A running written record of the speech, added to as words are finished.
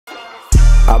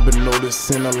I've been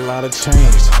noticing a lot of change.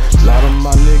 A lot of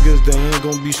my niggas, they ain't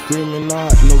gon' be screaming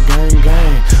out no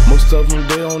gang. Most of them,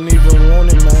 they don't even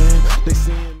want it, man. They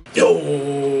saying,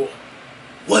 yo,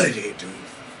 what it do?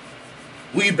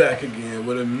 We back again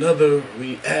with another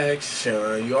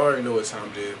reaction. You already know what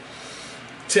time it is.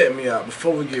 Check me out.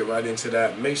 Before we get right into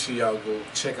that, make sure y'all go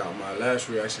check out my last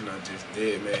reaction I just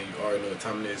did, man. You already know what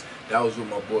time it is. That was with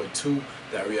my boy 2.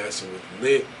 That reaction was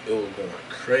lit. It was going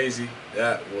crazy.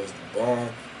 That was the bomb.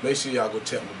 Make sure y'all go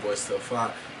check my boy stuff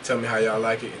out. Tell me how y'all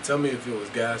like it, and tell me if it was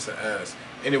gas or ass.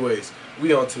 Anyways,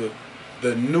 we on to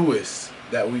the newest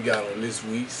that we got on this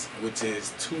week's, which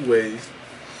is Twonays.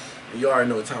 You already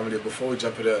know what time it is. Before we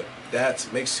jump it up,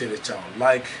 make sure that y'all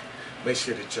like. Make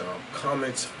sure that y'all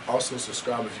comment. Also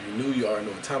subscribe if you're new. You already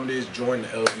know what time it is. Join the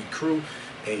LV crew.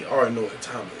 And you already know what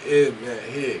time it is, man.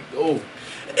 Here it go.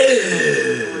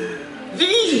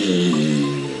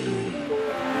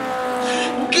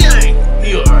 Gang!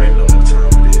 You already know what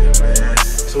time it is, man.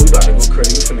 So we about to go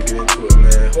crazy. We finna get into it,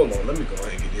 man. Hold on. Let me go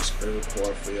ahead and get this screen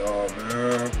record for y'all,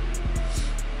 man.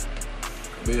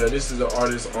 But yeah, this is an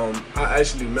artist. I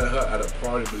actually met her at a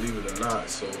party, believe it or not.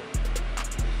 So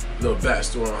little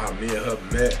backstory on how me and her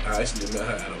met. I actually met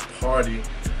her at a party, and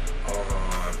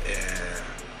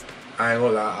I ain't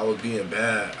gonna lie, I was being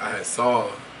bad. I had saw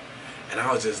her, and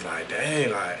I was just like, dang,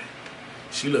 like,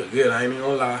 she looked good. I ain't even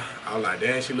gonna lie. I was like,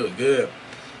 dang, she looked good.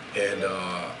 And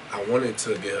I wanted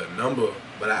to get her number,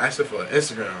 but I asked her for her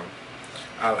Instagram.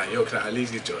 I was like, yo, can I at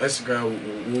least get your Instagram?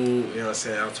 You know what I'm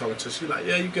saying? I was talking to her. She like,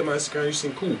 yeah, you get my Instagram. You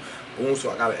seem cool. Boom,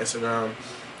 so I got her Instagram.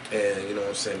 And you know what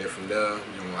I'm saying, then from there,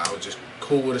 you know, I was just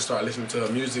cool with it, started listening to her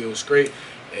music, it was great.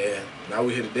 And now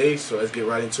we're here today, so let's get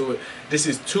right into it. This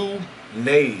is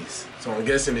Twonays. So I'm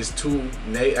guessing it's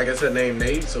Twonays. I guess her name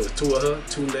Nays, so it's two of her,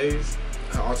 Twonays,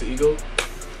 her alter ego.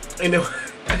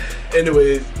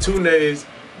 Anyways, Twonays,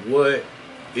 what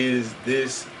is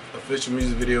this official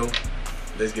music video?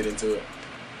 Let's get into it.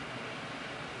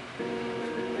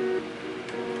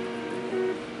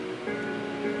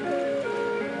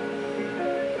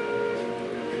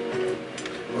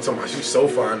 I'm talking about she's so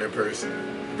fine in person,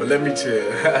 but let me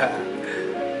chill.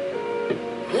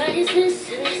 What is this?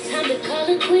 It's time to call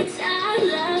it quits. I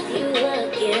love you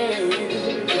again.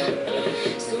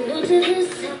 So no to this.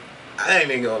 I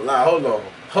ain't even gonna lie.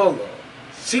 Hold on.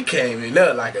 She came in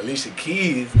there like Alicia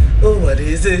Keys. Oh, what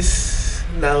is this?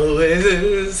 Now who is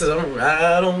this? I'm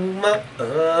right on my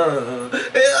yeah,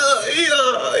 you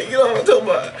know what I'm talking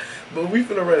about. But we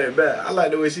finna run it back. I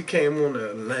like the way she came on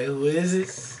there. Like, who is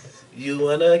this? You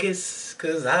wanna kiss,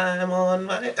 cause I'm on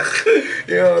my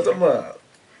you know what I'm talking about?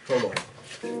 Hold on.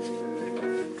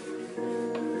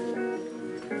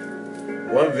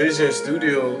 One Vision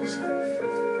Studios.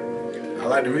 I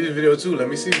like the music video too, let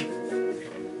me see.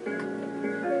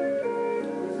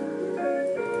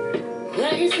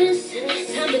 What is this?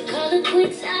 It's time to call it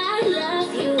quits. I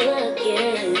love you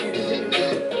again.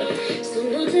 So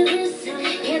new to this,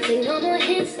 can't take no more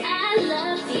hits. I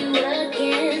love you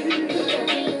again.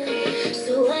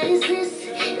 So what is this?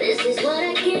 This is what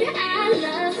I get. I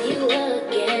love you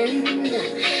again.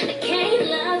 I can't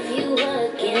love you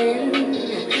again.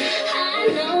 I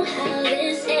know how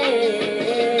this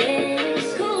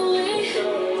is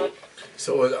going.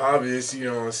 So it's obvious, you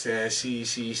know what I'm saying?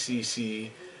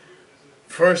 She.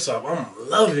 First off, I'm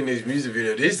loving this music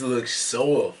video. This looks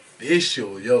so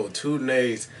official, yo.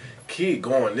 Twonays, keep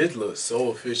going. This looks so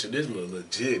official. This look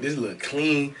legit. This look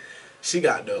clean. She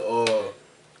got the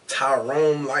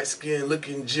Tyrone light skin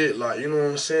looking jit, like, you know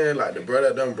what I'm saying? Like the brother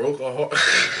that done broke her heart.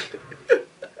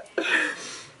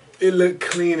 It look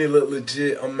clean, it look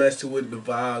legit. I'm messing with the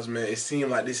vibes, man. It seemed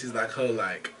like this is like her,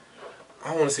 like,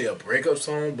 I don't want to say a breakup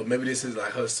song, but maybe this is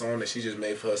like her song that she just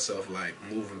made for herself, like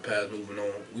moving past, moving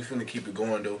on. We finna keep it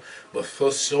going though. But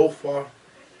for so far,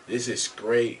 this is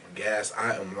great gas.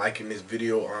 I am liking this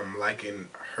video. I'm liking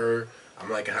her. I'm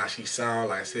liking how she sound.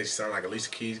 Like I said, she sound like Alicia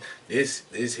Keys. This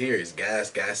here is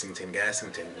Gassington.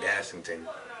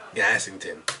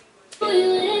 Pull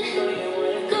you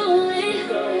in, go away.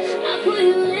 I pull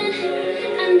you in.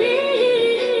 I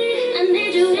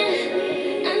need you in.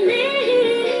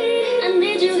 I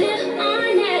need you here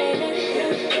all night.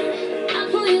 I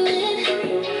pull you in,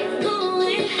 go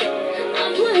away.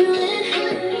 I pull you in.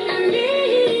 I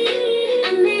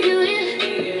need you here.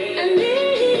 I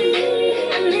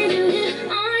need you here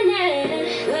all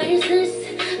night. What is this?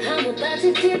 I'm about to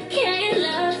dip. Can't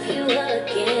love you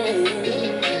again.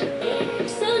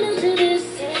 So new to this,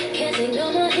 can't take no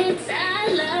more hits. I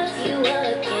love you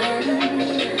again.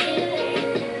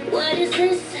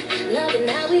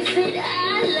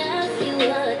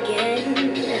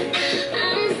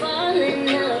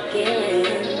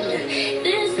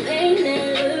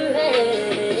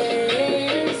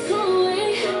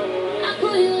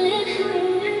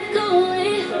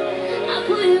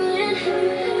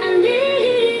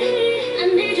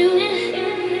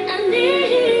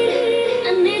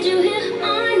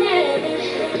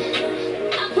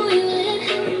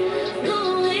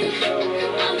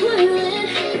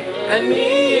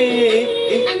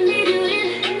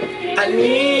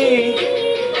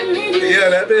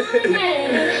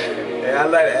 Hey, I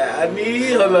like that. I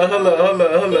need, hold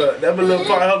up. That little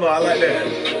part, hold on, I like that.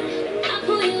 I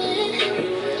pull you in,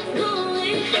 go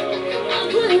away. I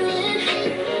pull you in.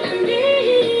 I need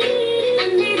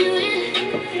you in.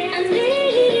 I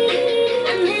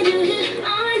need you here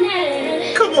all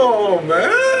night. Come on,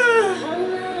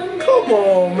 man. Come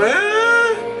on,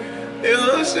 man. You know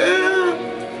what I'm saying?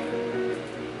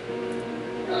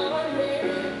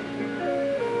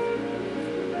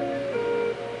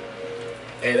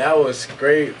 Hey, that was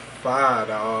straight fire,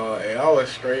 dog. Hey, that was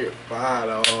straight fire,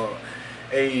 dog.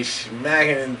 Hey,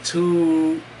 smacking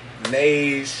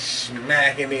Twonays,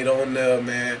 smacking it on there,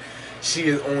 man. She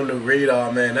is on the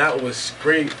radar, man. That was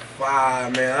straight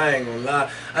fire, man. I ain't gonna lie.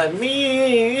 I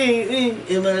need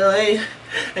in my life.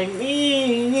 I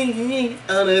need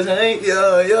all the time.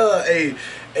 Yo. Hey,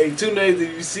 Twonays, if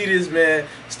you see this, man,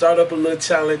 start up a little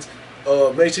challenge.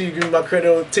 Make sure you give me my credit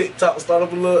on TikTok. Start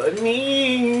up a little in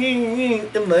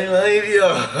my life,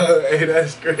 yo. Hey,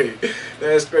 that's great.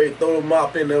 That's great. Throw the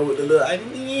mop in there with the little I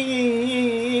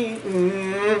need.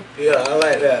 Yeah, I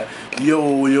like that.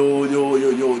 Yo.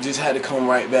 Just had to come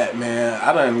right back, man.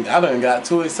 I done got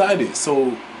too excited.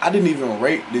 So I didn't even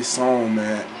rate this song,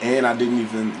 man, and I didn't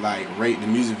even like rate the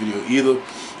music video either.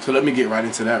 So let me get right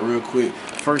into that real quick.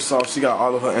 First off, she got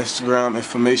all of her Instagram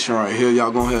information right here.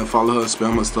 Y'all go ahead and follow her,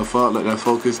 spam her stuff up, let that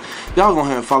focus. Y'all go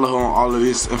ahead and follow her on all of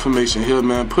this information here,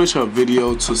 man. Push her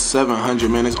video to 700,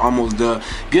 man. It's almost there.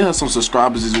 Get her some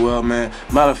subscribers as well, man.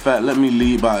 Matter of fact, let me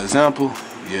lead by example.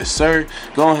 Yes, sir.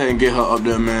 Go ahead and get her up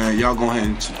there, man. Y'all go ahead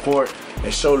and support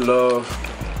and show love.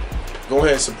 Go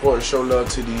ahead and support and show love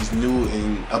to these new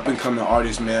and up-and-coming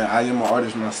artists, man. I am an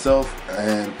artist myself,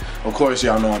 and of course,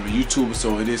 y'all know I'm a YouTuber,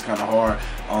 so it is kind of hard.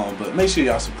 But make sure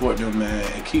y'all support them, man,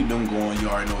 and keep them going. You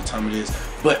already know what time it is.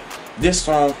 But this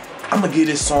song, I'm gonna rate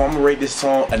this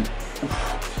song an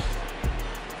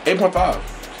 8.5.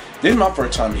 This is my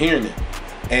first time hearing it,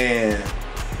 and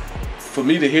for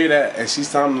me to hear that and she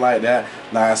sounding like that,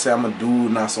 like I said, I'm a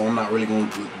dude now, so I'm not really gonna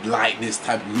like this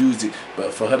type of music.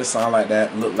 But for her to sound like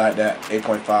that, look like that,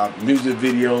 8.5. Music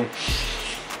video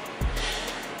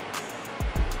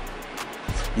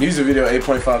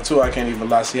 8.5 too. I can't even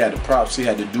lie. She had the props, she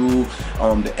had the dude.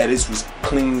 The edits was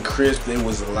clean, crisp. There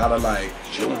was a lot of like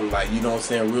you know what I'm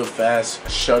saying, real fast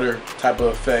shutter type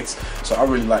of effects. So I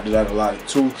really liked that a lot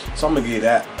too. So I'm gonna give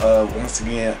that once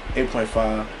again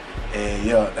 8.5. And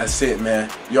yeah, that's it, man.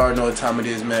 You already know what time it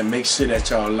is, man. Make sure that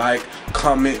y'all like,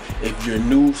 comment. If you're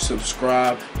new,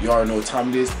 subscribe. You already know what time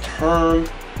it is. Turn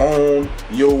on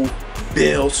your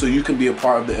bell so you can be a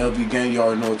part of the LV gang. You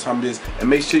already know what time it is. And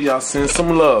make sure y'all send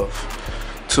some love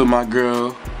to my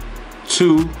girl,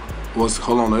 hold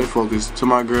on, let me focus. To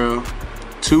my girl,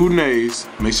 Twonays.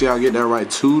 Make sure y'all get that right.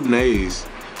 Twonays.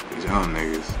 Y'all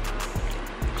niggas.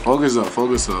 Focus up.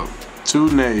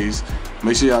 Twonays.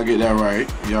 Make sure y'all get that right.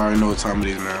 Y'all already know what time it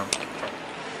is, man.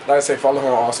 Like I say, follow her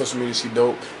on all social media. She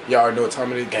dope. Y'all already know what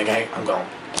time it is. Gang, I'm gone.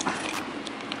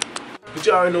 But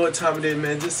y'all already know what time it is,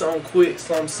 man. Just something quick,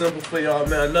 something simple for y'all,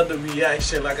 man. Another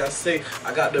reaction. Like I say,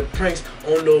 I got the pranks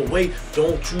on the way.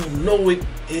 Don't you know it?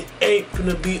 It ain't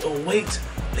gonna be a wait.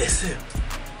 Listen.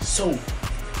 So,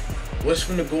 what's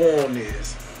gonna go on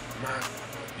is,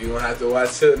 you gonna have to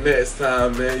watch till next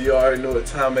time, man. You already know what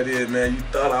time it is, man. You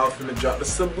thought I was finna drop the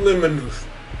subliminals,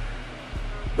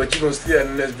 but you gonna see that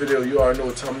in the next video. You already know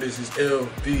what time it is. It's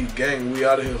LV gang. We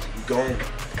out of here. We gone.